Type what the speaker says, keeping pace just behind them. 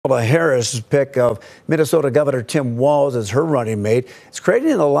Kamala Harris' pick of Minnesota Governor Tim Walz as her running mate is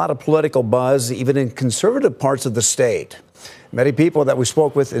creating a lot of political buzz, even in conservative parts of the state. Many people that we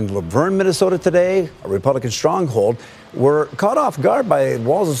spoke with in Laverne, Minnesota today, a Republican stronghold, were caught off guard by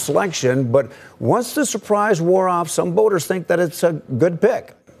Walz's selection. But once the surprise wore off, some voters think that it's a good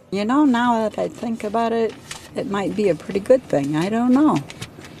pick. You know, now that I think about it, it might be a pretty good thing. I don't know.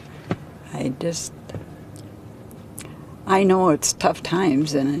 I know it's tough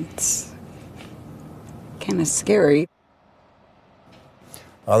times and it's kind of scary.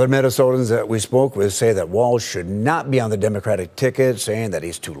 Other Minnesotans that we spoke with say that Walz should not be on the Democratic ticket, saying that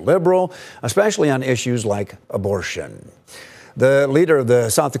he's too liberal, especially on issues like abortion. The leader of the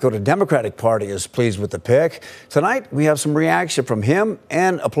South Dakota Democratic Party is pleased with the pick. Tonight, we have some reaction from him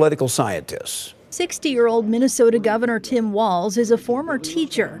and a political scientist. 60-year-old Minnesota Governor Tim Walz is a former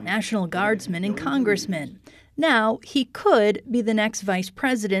teacher, National Guardsman, and congressman. Now, he could be the next vice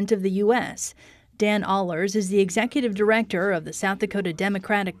president of the U.S. Dan Allers is the executive director of the South Dakota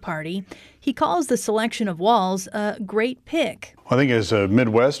Democratic Party. He calls the selection of Walz a great pick. I think as a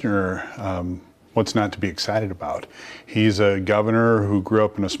Midwesterner, what's not to be excited about? He's a governor who grew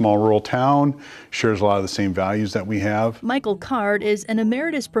up in a small rural town, shares a lot of the same values that we have. Michael Card is an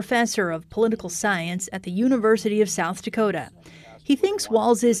emeritus professor of political science at the University of South Dakota. He thinks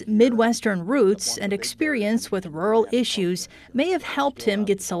Walz's Midwestern roots and experience with rural issues may have helped him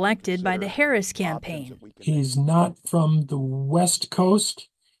get selected by the Harris campaign. He's not from the West Coast.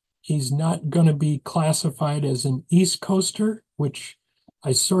 He's not going to be classified as an East Coaster, which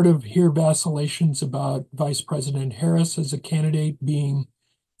I sort of hear vacillations about Vice President Harris as a candidate being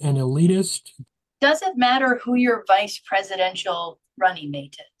an elitist. Does it matter who your vice presidential running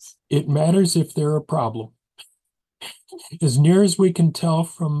mate is? It matters if they're a problem. As near as we can tell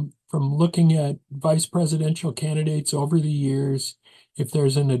from looking at vice presidential candidates over the years, if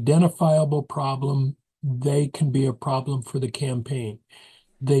there's an identifiable problem, they can be a problem for the campaign.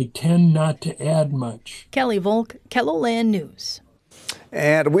 They tend not to add much. Kelly Volk, KELOLAND News.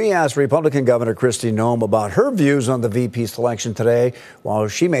 And we asked Republican Governor Kristi Noem about her views on the VP selection today while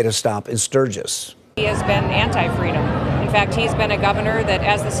she made a stop in Sturgis. He has been anti-freedom. In fact, he's been a governor that,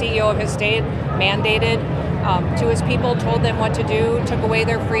 as the CEO of his state, mandated to his people, told them what to do, took away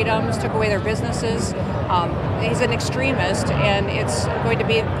their freedoms, took away their businesses. He's an extremist, and it's going to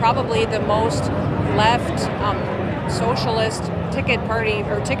be probably the most left socialist ticket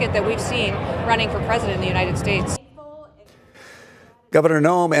that we've seen running for president in the United States. Governor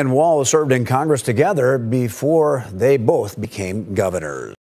Noem and Walz served in Congress together before they both became governors.